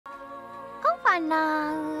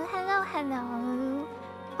Fauna. Hello, hello.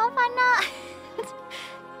 Oh, Fauna.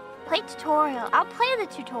 Play tutorial. I'll play the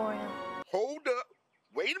tutorial. Hold up.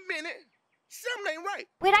 Wait a minute. Something ain't right.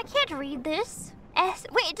 Wait, I can't read this.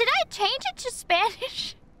 Wait, did I change it to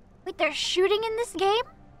Spanish? Wait, there's shooting in this game?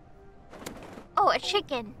 Oh, a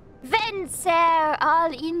chicken. Vencer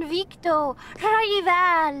al invicto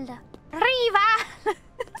rival. Rival.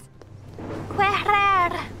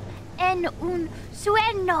 Correr en un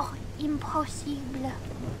sueño imposible.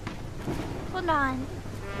 Hold on.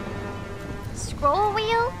 Scroll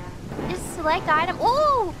wheel is select item.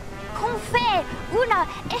 Oh! Con fe una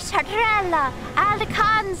estrella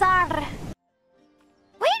alcanzar.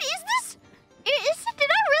 Wait, is this... Did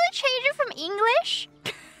I really change it from English?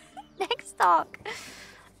 Next talk.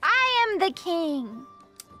 I am the king.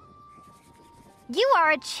 You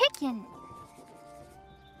are a chicken.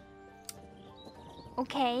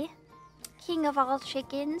 Okay. King of all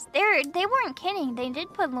chickens. They weren't kidding. They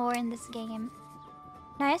did put lore in this game.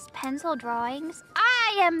 Nice pencil drawings.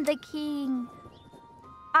 I am the king.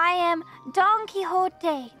 I am Don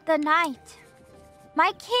Quixote, the knight.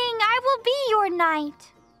 My king, I will be your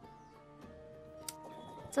knight.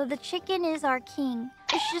 So the chicken is our king.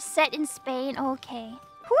 It's just set in Spain. Okay.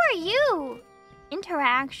 Who are you?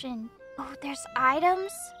 Interaction. Oh, there's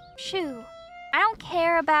items? Shoo. I don't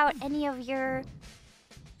care about any of your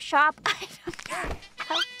shop items.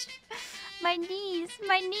 Ouch. My knees.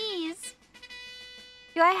 My knees.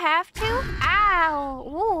 Do I have to? Ow.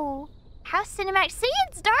 Ooh. How cinematic. See,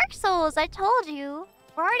 it's Dark Souls. I told you.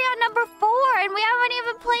 We're already on number 4 and we haven't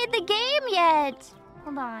even played the game yet.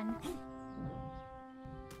 Hold on.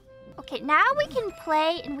 Okay, now we can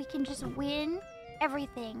play and we can just win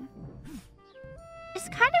everything. It's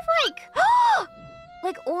kind of like...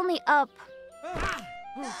 like only up.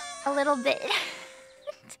 A little bit.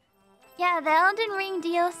 Yeah, the Elden Ring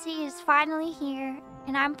DLC is finally here.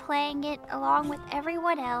 And I'm playing it along with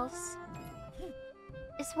everyone else.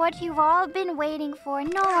 It's what you've all been waiting for.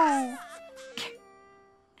 No.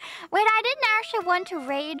 Wait, I didn't actually want to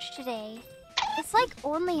rage today. It's like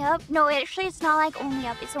only up. No, actually, it's not like only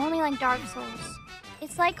up. It's only like Dark Souls.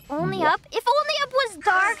 It's like only up. If only up was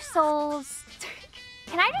Dark Souls.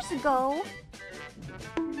 Can I just go?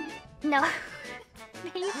 No.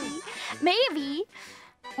 Maybe.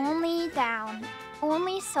 Only down.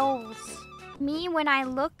 Only souls. Me, when I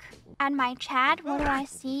look at my chat, what do I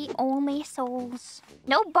see? Only souls.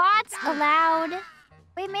 No bots allowed.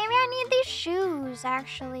 Wait, maybe I need these shoes,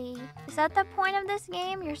 actually. Is that the point of this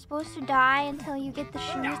game? You're supposed to die until you get the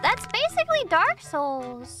shoes. That's basically Dark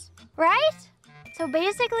Souls, right? So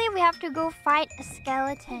basically, we have to go fight a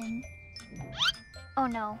skeleton. Oh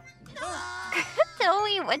no.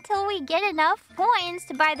 Until we get enough points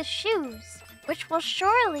to buy the shoes, which will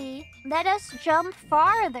surely let us jump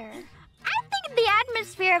farther. I think the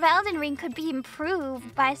atmosphere of Elden Ring could be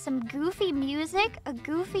improved by some goofy music, a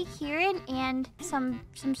goofy hearing, and some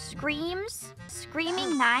screams.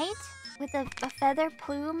 Screaming knight with a feather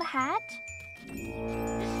plume hat.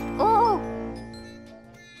 Oh!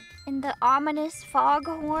 And the ominous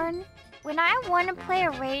foghorn. When I want to play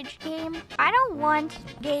a rage game, I don't want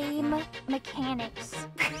game mechanics.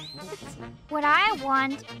 What I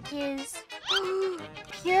want is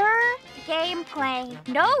pure gameplay.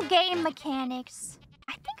 No game mechanics.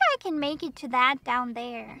 I think I can make it to that down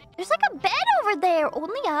there. There's like a bed over there.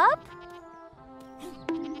 Only up?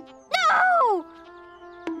 No!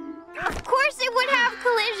 Of course it would have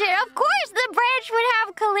collision. Of course the branch would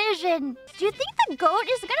have collision. Do you think the goat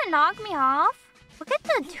is gonna knock me off? Look at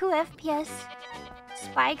the 2 FPS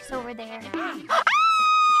spikes over there. Ah!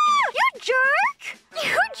 You jerk!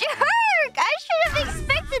 You jerk! I should have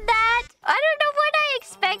expected that. I don't know what I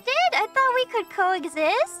expected. I thought we could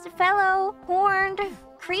coexist. Fellow horned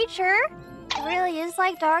creature. It really is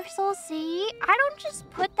like Dark Souls. See? I don't just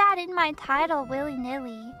put that in my title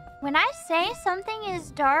willy-nilly. When I say something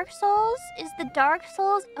is Dark Souls, is the Dark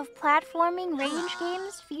Souls of platforming range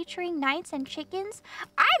games featuring knights and chickens,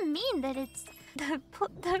 I mean that it's the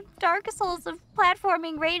Dark Souls of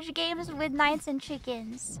platforming rage games with knights and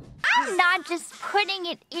chickens. I'm not just putting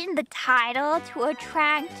it in the title to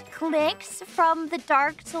attract clicks from the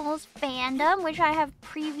Dark Souls fandom, which I have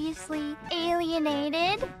previously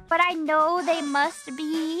alienated, but I know they must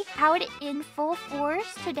be out in full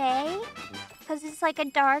force today. Because it's like a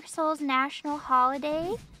Dark Souls national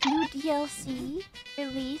holiday. New DLC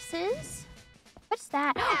releases. What's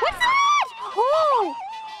that? What's that? Oh!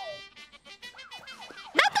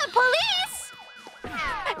 Not the police! No!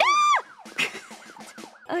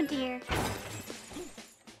 Oh dear.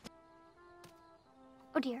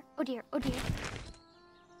 Oh dear, oh dear, oh dear.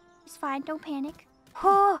 It's fine, don't panic.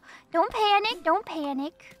 Oh, don't panic, don't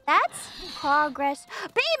panic. That's progress.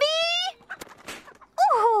 Baby!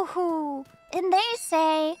 Ooh, and they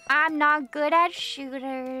say I'm not good at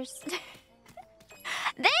shooters.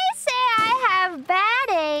 They say I have bad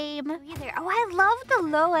aim. Either. Oh, I love the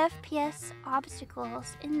low FPS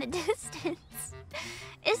obstacles in the distance.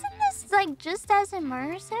 Isn't this like just as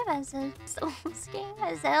immersive as a Souls game,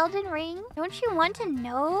 as Elden Ring? Don't you want to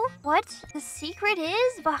know what the secret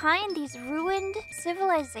is behind these ruined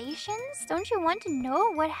civilizations? Don't you want to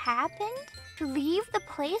know what happened to leave the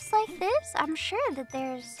place like this? I'm sure that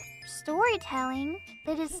there's storytelling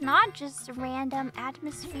that is not just random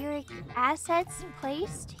atmospheric assets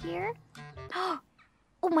placed here.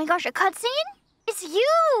 Oh my gosh, a cutscene? It's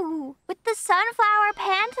you with the sunflower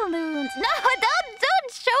pantaloons. No,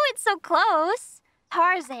 don't show it so close.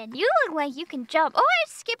 Tarzan, you look like you can jump. Oh, I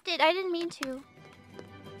skipped it. I didn't mean to.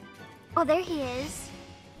 Oh, there he is.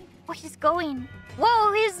 Oh, he's going.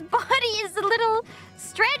 Whoa, his body is a little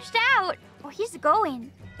stretched out. Oh, he's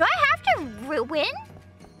going. Do I have to win?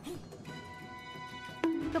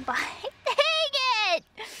 Goodbye. Dang it!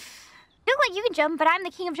 You look like you can jump, but I'm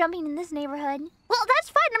the king of jumping in this neighborhood. Well, that's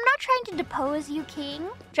fine. I'm not trying to depose you, king.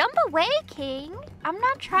 Jump away, king. I'm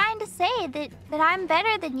not trying to say that I'm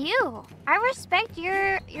better than you. I respect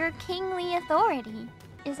your kingly authority,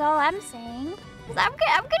 is all I'm saying. 'Cause I'm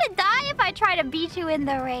gonna die if I try to beat you in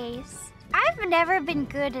the race. I've never been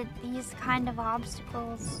good at these kind of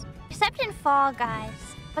obstacles. Except in Fall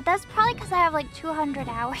Guys. But that's probably because I have like 200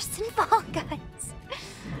 hours in Fall Guys.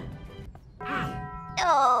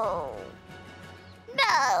 No.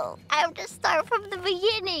 No. I have to start from the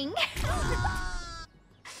beginning.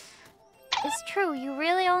 It's true, you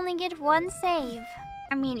really only get one save.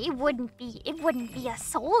 I mean, it wouldn't be a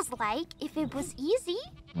Souls-like if it was easy.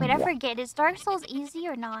 Wait, I forget, is Dark Souls easy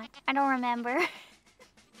or not? I don't remember.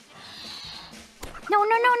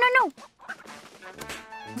 No.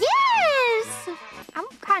 Yes! I'm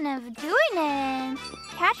kind of doing it.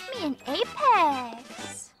 Catch me in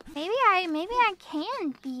Apex. Maybe I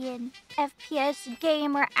can be an FPS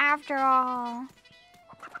gamer after all.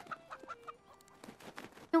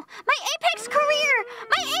 No, my Apex career!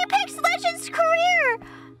 My Apex Legends career!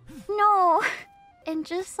 No. And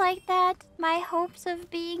just like that, my hopes of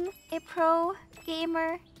being a pro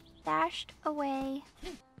gamer dashed away.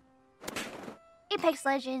 Apex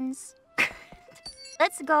Legends.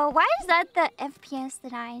 Let's go. Why is that the FPS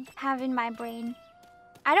that I have in my brain?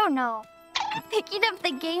 I don't know. Picking up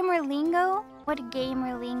the gamer lingo? What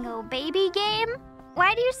gamer lingo? Baby game?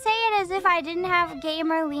 Why do you say it as if I didn't have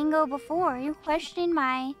gamer lingo before? You question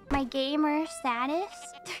my gamer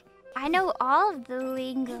status? I know all of the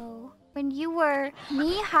lingo. When you were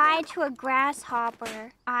knee-high to a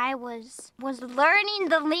grasshopper, I was learning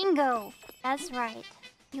the lingo. That's right.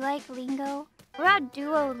 You like lingo? What about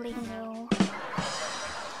Duolingo?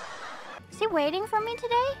 Is he waiting for me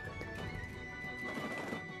today?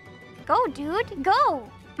 Go, dude, go!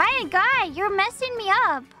 My guy, you're messing me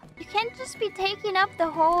up. You can't just be taking up the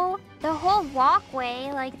whole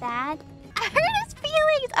walkway like that. I hurt his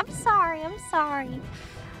feelings. I'm sorry.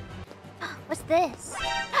 What's this?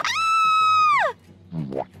 Ah!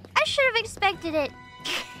 I should have expected it.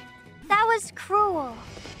 That was cruel.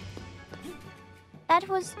 That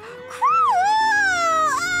was cruel!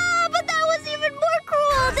 Ah, but that was even more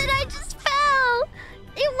cruel that I just fell.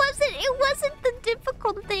 It wasn't the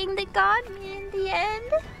difficult thing that got me in the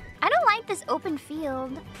end. I don't like this open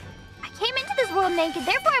field. I came into this world naked,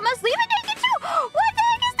 therefore I must leave it naked too. What the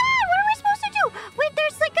heck is that? What are we supposed to do? Wait,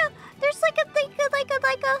 there's like a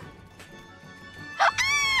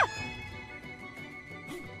Ah!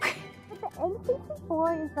 The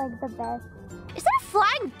N64 is like the best. Is that a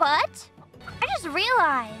flying butt? I just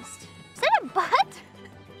realized. Is that a butt?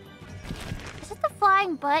 Is it the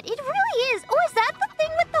flying butt? It really is. Oh, is that the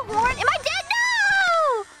thing with the horn? Am I dead?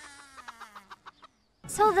 No!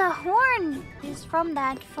 So the horn is from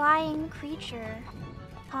that flying creature.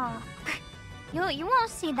 Huh. You won't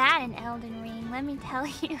see that in Elden Ring, let me tell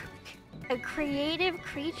you. A creative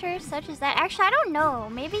creature such as that. Actually, I don't know.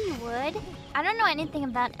 Maybe you would. I don't know anything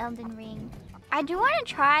about Elden Ring. I do want to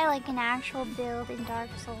try like an actual build in Dark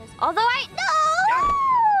Souls. Although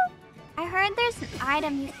I heard there's an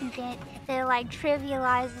item you can get that like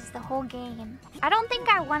trivializes the whole game. I don't think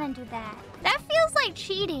I want to do that. That feels like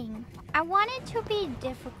cheating. I want it to be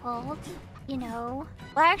difficult, you know.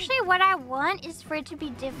 Well, actually what I want is for it to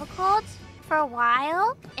be difficult for a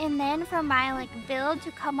while, and then for my like build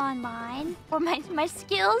to come online, or my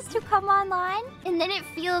skills to come online, and then it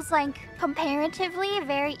feels like comparatively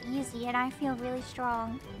very easy and I feel really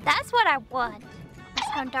strong. That's what I want. That's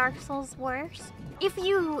how Dark Souls works. If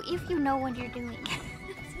you know what you're doing.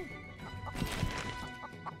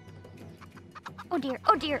 Oh dear,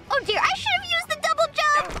 oh dear, oh dear. I should have used the double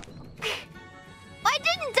jump. I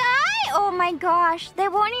didn't die. Oh my gosh. They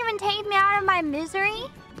won't even take me out of my misery.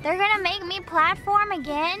 They're gonna make me platform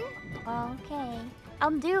again? Okay.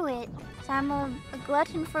 I'll do it. So I'm a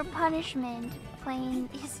glutton for punishment playing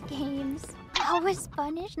these games. I was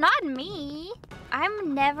punished? Not me.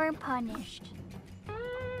 I'm never punished.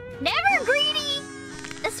 Never greedy!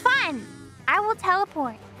 It's fine. I will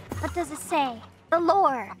teleport. What does it say? The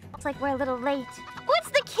lore. It's like we're a little late. Oh,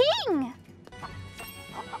 it's the king!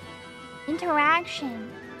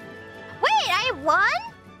 Interaction. Wait, I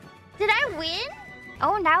won? Did I win?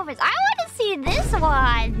 Oh, now it's... I want to see this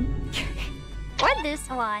one. Or this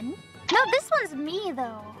one. No, this one's me,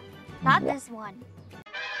 though. Not this one.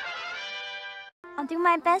 I'll do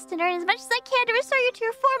my best to earn as much as I can to restore you to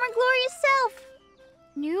your former glorious self.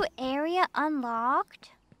 New area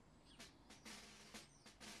unlocked.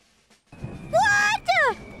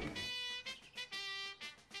 What?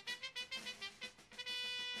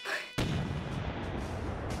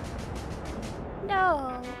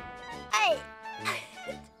 No.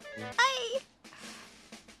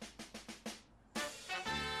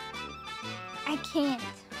 I can't.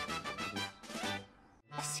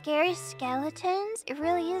 Scary skeletons? It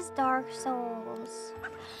really is Dark Souls.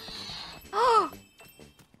 Oh!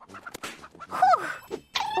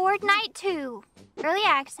 Fortnite 2. Early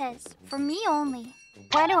access. For me only.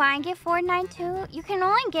 Why do I get Fortnite 2? You can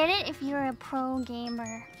only get it if you're a pro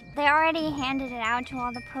gamer. They already handed it out to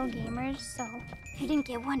all the pro gamers, so if you didn't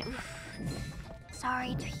get one, oof.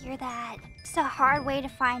 Sorry to hear that. It's a hard way to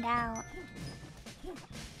find out.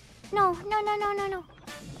 No, no, no, no, no, no.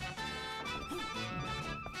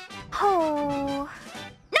 Oh.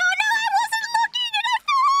 No, no, I wasn't looking and I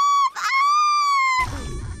fell off! Ah!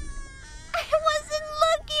 I wasn't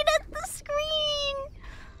looking at the screen.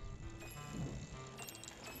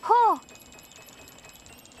 Oh.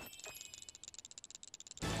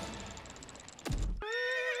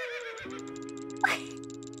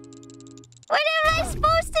 What am I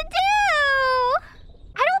supposed to do?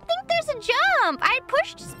 I don't think there's a jump. I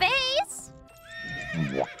pushed space.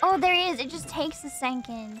 Oh, there is. It just takes a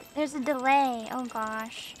second. There's a delay. Oh,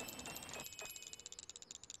 gosh.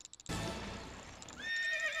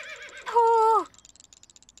 Oh.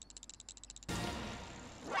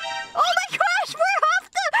 Oh my gosh, we're off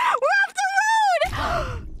the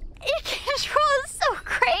road. It controls so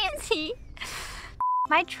crazy.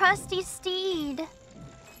 My trusty steed.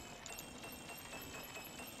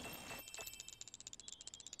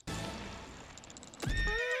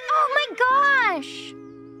 Oh my gosh.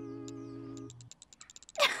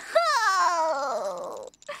 Oh.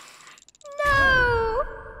 No.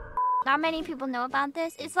 Not many people know about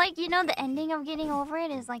this. It's like, you know, the ending of Getting Over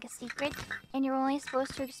It is like a secret, and you're only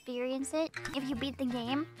supposed to experience it if you beat the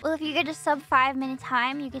game. Well, if you get a sub 5-minute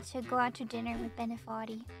time, you get to go out to dinner with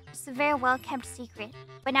Benefati. It's a very well-kept secret.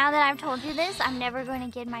 But now that I've told you this, I'm never going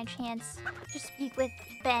to get my chance to speak with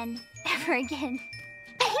Ben ever again.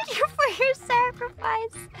 Thank you for your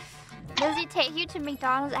sacrifice. Does he take you to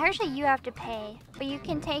McDonald's? Actually, you have to pay, but you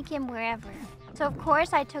can take him wherever. So, of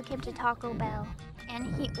course, I took him to Taco Bell.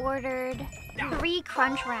 And he ordered 3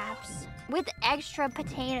 crunch wraps with extra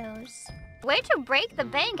potatoes. Way to break the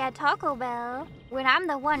bank at Taco Bell when I'm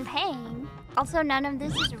the one paying. Also, none of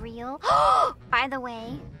this is real. By the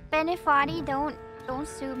way, Benefati, don't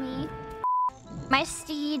sue me. My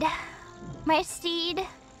steed. My steed.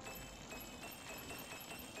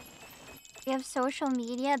 You have social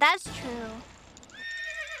media? That's true.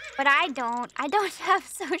 But I don't. I don't have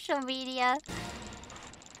social media.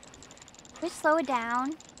 Just slow it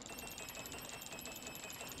down.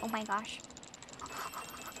 Oh my gosh.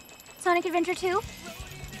 Sonic Adventure 2?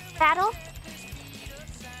 Battle?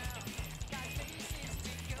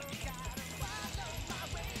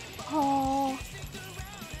 Oh.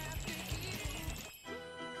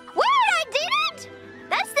 Wait, I did it?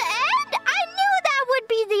 That's the end? I knew that would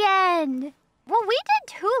be the end. Well, we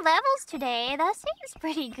did 2 levels today. That seems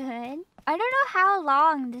pretty good. I don't know how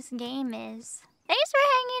long this game is. Thanks for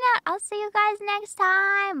hanging out. I'll see you guys next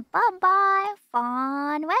time. Bye-bye.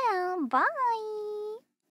 Fun well. Bye.